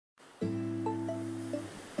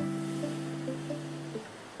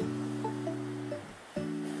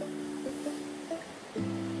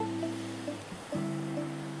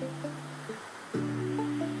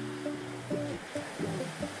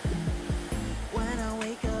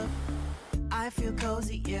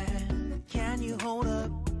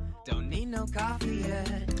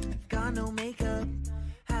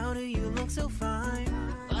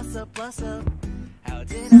What's up? How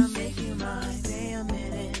did I make you mine? Stay a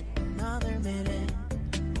minute, another minute.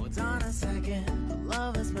 Hold on a second, I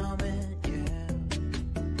love this moment,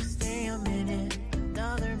 yeah. Stay a minute,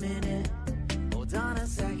 another minute. Hold on a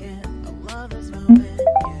second, I love this moment,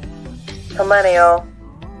 yeah. 그만해요.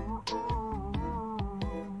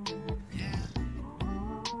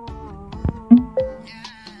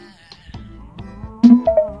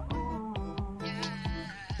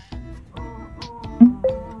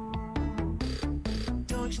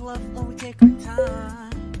 Don't you love when we take our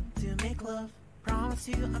time to make love? Promise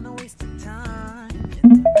you I'm not wasting time in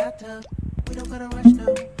the bathtub. We don't gotta rush,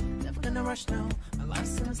 no. Never gonna rush, no. My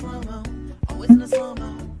life's in a slow-mo, always in a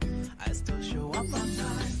slow-mo. I still show up on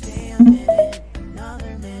time. Stay a minute,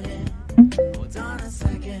 another minute. Hold on a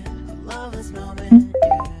second, I love this moment,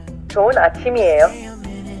 yeah. 좋은 아침이에요. Stay a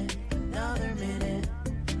minute, another minute.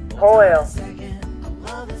 더워요. Hold on a second, I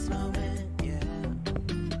love this moment, yeah.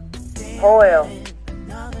 Stay a 더워요. minute,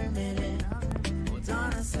 another minute. Hold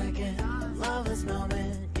on a second, I love this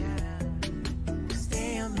moment, yeah.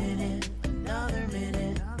 Stay a minute, another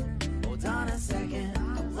minute. Hold on a second,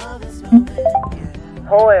 I love this moment, yeah.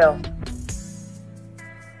 더워요.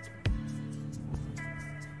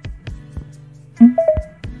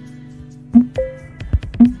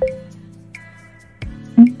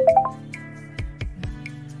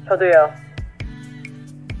 저도요.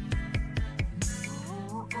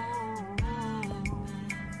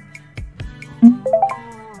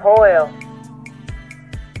 더워요.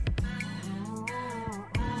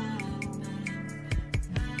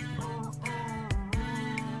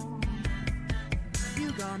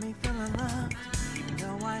 You got me feeling loved, even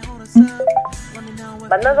though I hold us up. Let me know if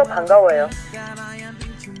만나서 반가워요. that I am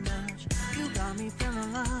being too much. You got me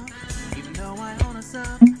feeling loved, even though I hold us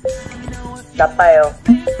up. Let me know if you 나빠요.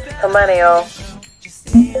 그만해요. just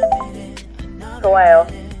stay a minute, another 좋아요.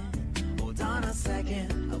 minute. Hold on a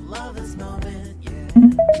second, I love this moment, yeah.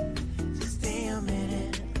 Just stay a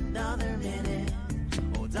minute, another minute.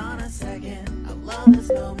 Hold on a second, I love this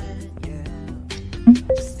moment, yeah.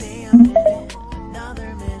 Just stay a minute,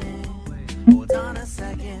 another minute. Hold on a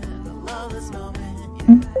second, I love this moment,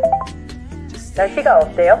 yeah. Just stay 날씨가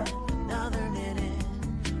어때요? another minute.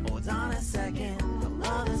 Hold on a second, I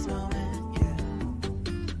love this moment, yeah.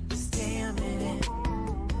 Just stay a minute.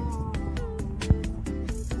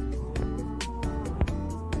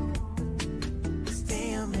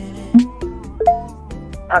 Stay a minute.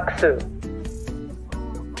 박수.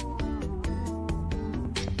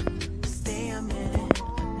 Stay a minute,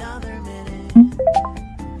 another minute.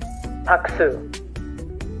 박수.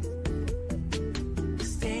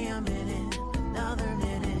 Stay a minute, another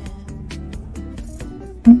minute.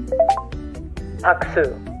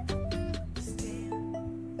 박수.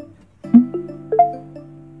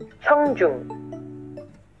 청중.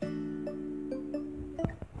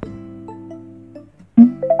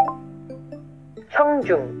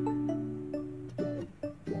 청중.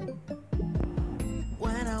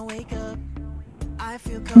 When I wake up, I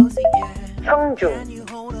feel cozy, yeah. 청중. Can you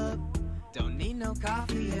hold up? Don't need no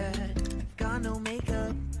coffee yet. Got no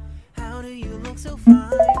makeup. How do you look so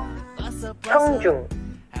fine? Bust up, bust up. 청중.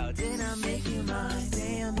 How did I make you mine?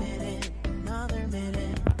 Stay a minute, another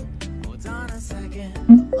minute. Hold on a second,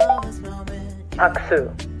 love this moment. 박수.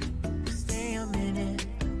 Stay a minute,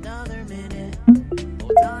 another minute.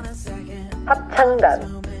 Hold on a second, 합창단. this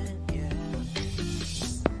moment, yeah.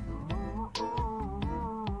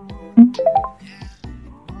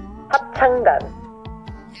 합창단.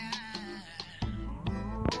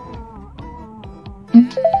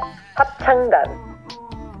 합창단.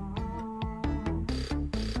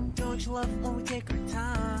 Don't you love when we take our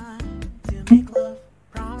time to make love?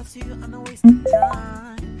 Promise you I'm not wasting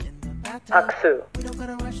time in the bathtub. 박수. We don't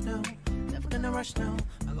gotta rush, no. Never gonna rush, no.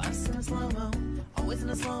 My life's in a slow-mo, always in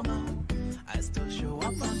a slow-mo. I still show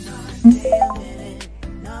up on time. Stay a minute,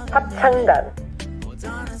 another 합창단. minute. Hold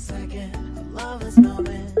on a second, I love this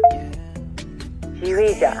moment, yeah. Stay a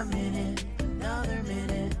지휘자. minute, another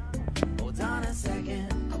minute. Hold on a second,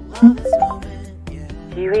 I love this moment, yeah.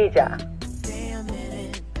 지휘자. Stay a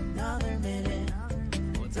minute, another minute.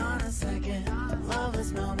 Hold on a second, I love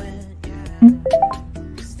this moment, yeah.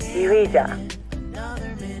 Stay a 지휘자. minute,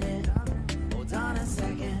 another minute. Hold on a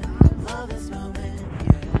second, I love this moment,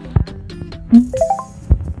 yeah.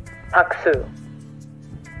 박수.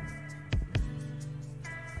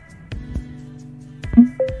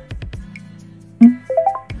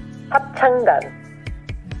 합창단.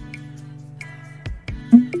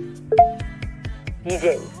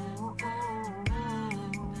 DJ.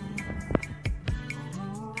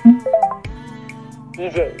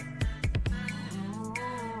 DJ.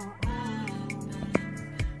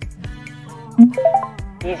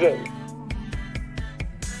 DJ.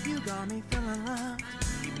 You got me feeling love.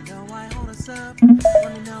 You know I hold us up.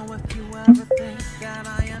 Let me know if you ever think that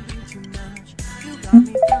I am being too much. You got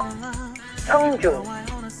me feeling love. 청중. You know I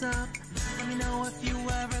hold us up. Let me know if you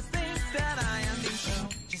ever think that I am being so.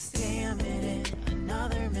 Just stay a minute,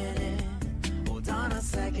 another minute. Hold on a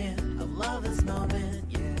second. I love this moment,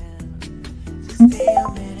 yeah. Just stay a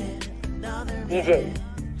minute, another minute.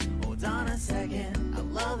 DJ. Hold on a second. I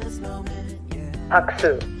love this moment, yeah.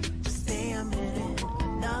 박수. Just stay a minute,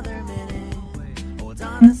 another minute. Hold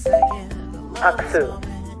on a second. I love this 박수.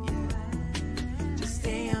 moment, yeah. Just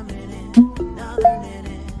stay a minute, another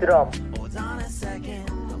minute. 드럼. Hold on a second.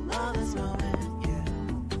 I love this moment,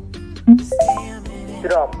 yeah. Just stay a minute.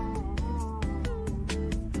 드럼.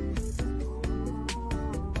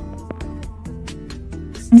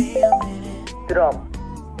 Stay a minute. 드럼.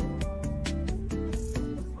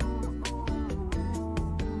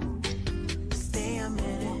 Stay a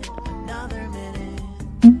minute, another minute.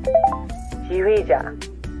 지휘자.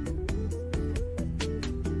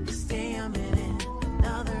 Stay a minute,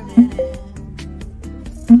 another minute.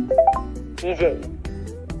 DJ.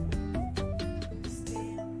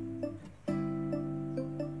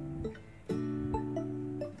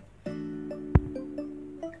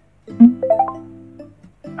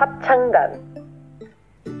 합창단.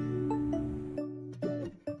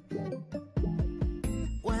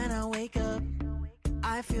 When I wake up,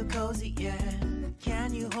 I feel cozy, yeah.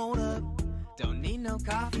 Can you hold up? Don't need no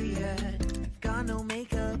coffee yet. Got no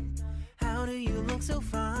makeup. How do you look so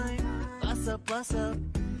fine? Plus up, plus up.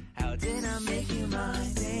 How did I make you mine?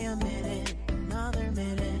 Stay a minute, another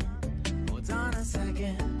minute. Hold on a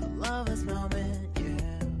second. I love this moment,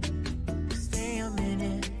 yeah. Stay a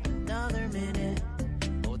minute, another minute.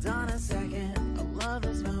 Hold on a second. I love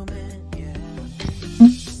this moment, yeah.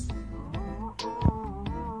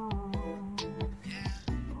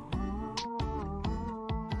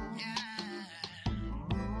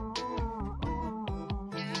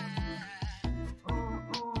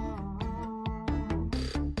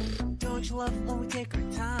 Don't you love when we take our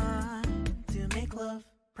time to make love?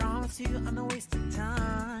 Promise you I'm not wasting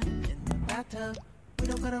time in the bathtub. We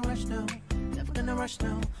don't gotta rush, no. Never gonna rush,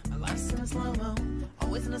 no. My life's in a slow-mo,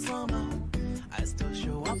 always in a slow-mo. I still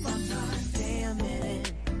show up on time. Stay a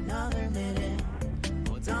minute, another minute.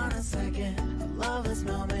 Hold on a second, I love this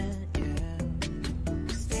moment, yeah.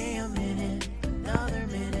 Stay a minute, another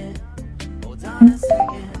minute. Hold on a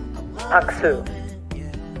second, I love this 박수. moment,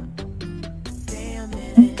 yeah. Stay a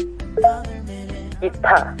minute, another minute.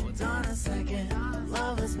 기타. Hold on a second, I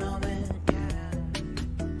love this moment,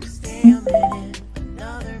 yeah. Stay a minute,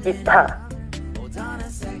 another minute. 기타. Hold on a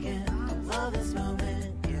second, I love this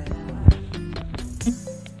moment, yeah.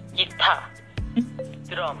 기타.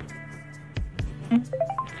 드럼.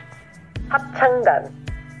 합창단.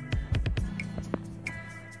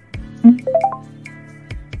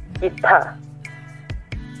 기타.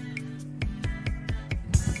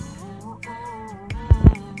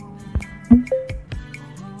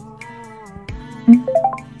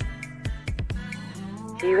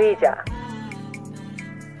 지휘자.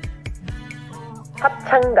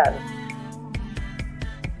 합창단.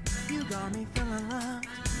 You got me feeling love.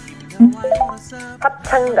 You know I hold us up.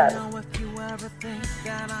 합창단. Know if you ever think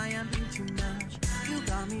that I am being too much. You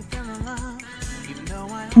got me feeling love. You know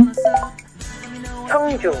I hold us up. Let me know if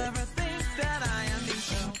청중. you ever think that I am being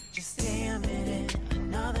so. Just stay a minute,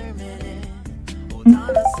 another minute. Hold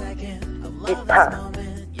on a second. I love 기타. this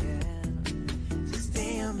moment, yeah. Just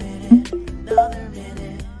stay a minute, another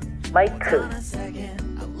minute. 마이크. Hold on a second.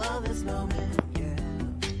 I love this moment, yeah.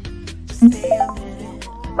 Just stay a minute.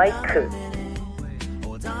 마이크.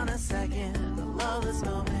 Hold on a second, I love this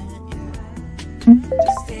moment, yeah.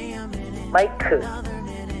 Just stay a minute, 마이크. another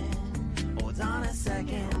minute. Hold on a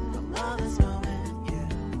second, I love this moment, yeah.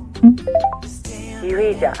 Just stay a minute.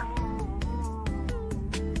 지휘자.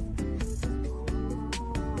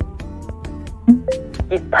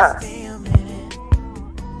 기타. Stay a minute.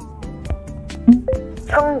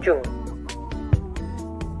 청중.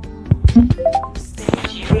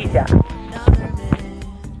 지휘자. Another minute.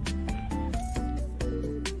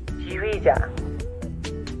 지휘자.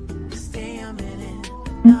 Stay a minute,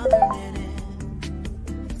 another minute.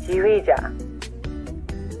 지휘자.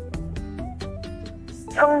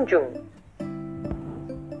 청중.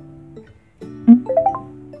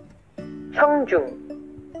 청중.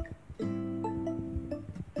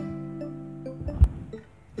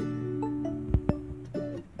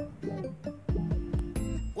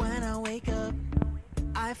 When I wake up,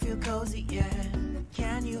 I feel cozy, yeah.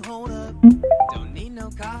 Can you hold up? Don't need no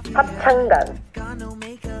coffee. 합창단. Got no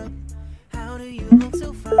makeup. How do you look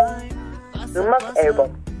so fine? Bust up, 음악 bust up.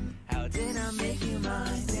 앨범.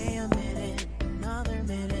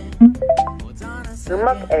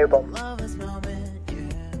 음악 앨범 love this moment, yeah.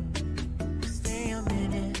 Stay a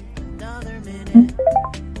minute, another minute.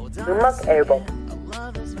 Hold on a 음악 second, 앨범 I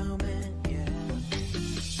love this moment, yeah.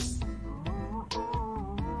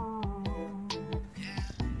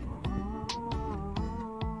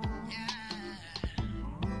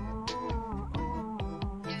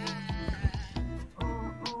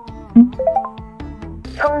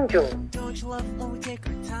 청중 Don't you love when we take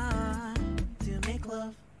our time to make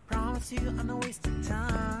love? Promise you I'm not wasting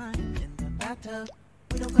time in the bathtub.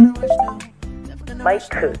 We don't gotta rush, no. Never gonna rush,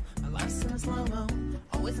 no. 마이크 My life's in a slow mo,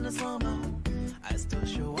 always in a slow mo. I still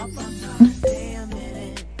show up on time. Stay a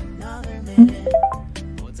minute, another minute.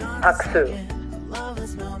 Hold on a 박수 second, I love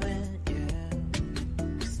this moment,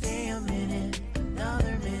 yeah. Stay a minute,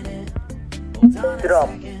 another minute. Hold on a 드럼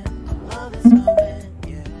second, I love this moment,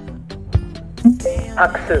 yeah. Stay a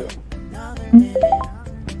박수 another minute.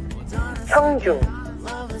 Hold on a 청중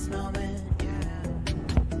love this moment, yeah.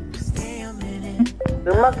 Stay a minute,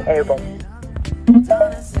 음악 앨범 hold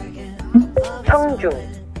on a second. Love this 청중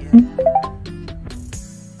moment, yeah.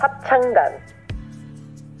 합창단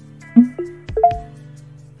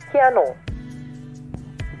피아노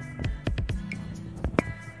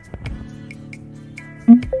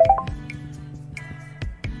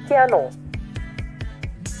피아노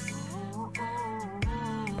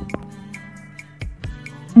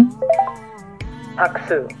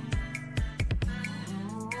박수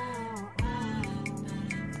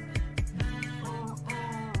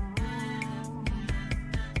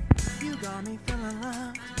You got me feeling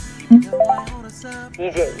loved, even though I hold us up.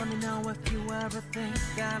 DJ Let me know if you ever think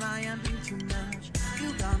that I am being too much.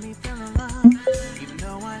 You got me feeling loved, even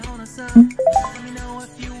though I hold us up. Let me know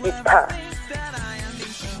if you ever Esta think that I am being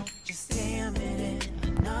so. Just stay a minute,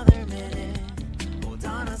 another minute. Hold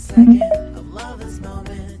on a second, I love this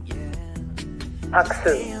moment, yeah. 박수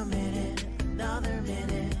Stay a minute, another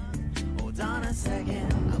minute. Hold on a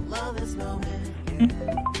second, I love this moment,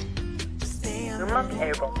 yeah. Just stay a 음악 minute,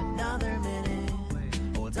 앨범 another minute.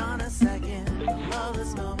 Hold on a second, I love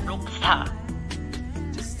this moment. 록스타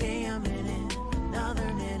Just stay a minute, another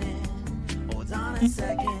minute. Hold on a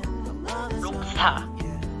second, I love this moment. 록스타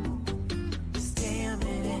Yeah. Just stay a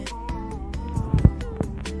minute.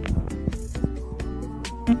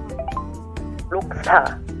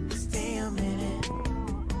 록스타 Stay a minute.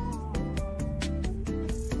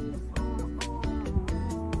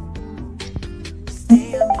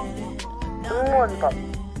 Stay a minute. 응원법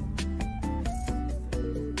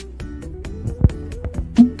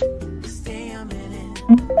Stay a minute.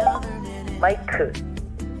 Another minute. 마이크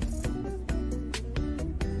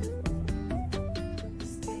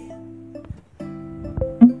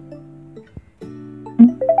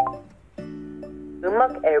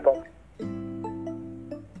음악 앨범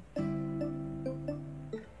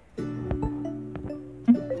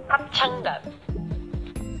합창단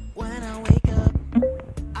When I wake up,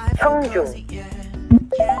 I feel 청중 cozy, yeah.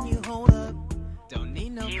 Can you hold up? Don't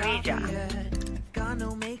need no 지휘자. coffee yet. Got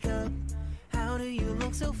no makeup. How do you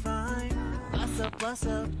look so fine? Plus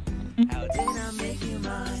up. How did I make you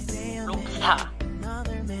mine? Stay a minute, 록스타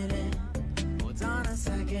another minute. Hold on a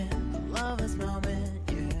second. Love this moment,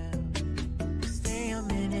 yeah. Stay a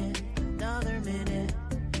minute, another minute.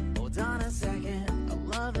 Hold on a second. I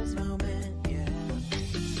love this moment, yeah.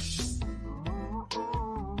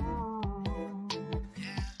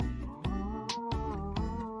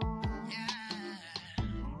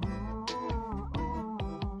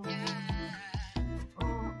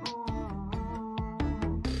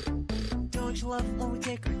 Don't you love when we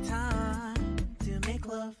take our time to make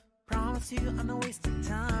love? Promise you I'm not wasting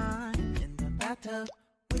time in the bathtub.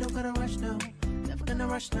 We don't gotta rush, no. Never gonna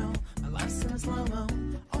rush, no. My life's in a slow mo,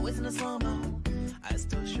 always in a slow mo. I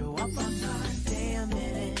still show up on time. Stay a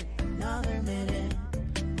minute, another minute.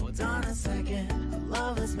 Hold on a second, I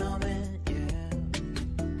love this moment, yeah.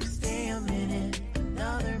 Stay a minute,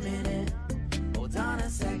 another minute. Hold on a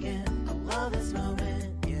second, I love this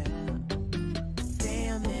moment, yeah. Stay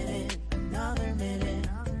a minute, another minute.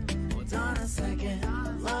 Hold on a second,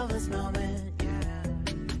 I love this moment, yeah.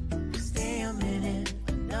 Stay a minute,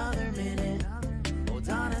 another minute. Hold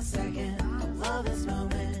on a second, I love this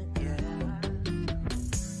moment, yeah.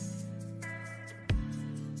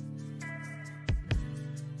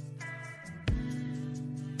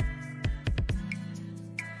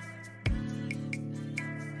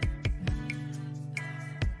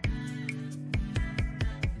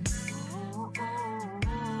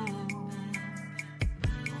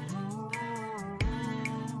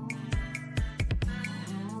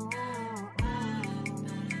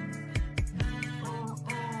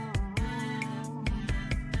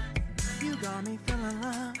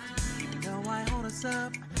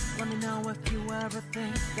 me know if you ever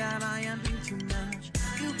think that I am being too much.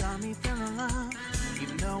 You got me feeling love,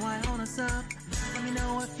 even though I own us up. Let me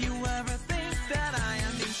know if you ever think that I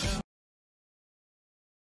am being too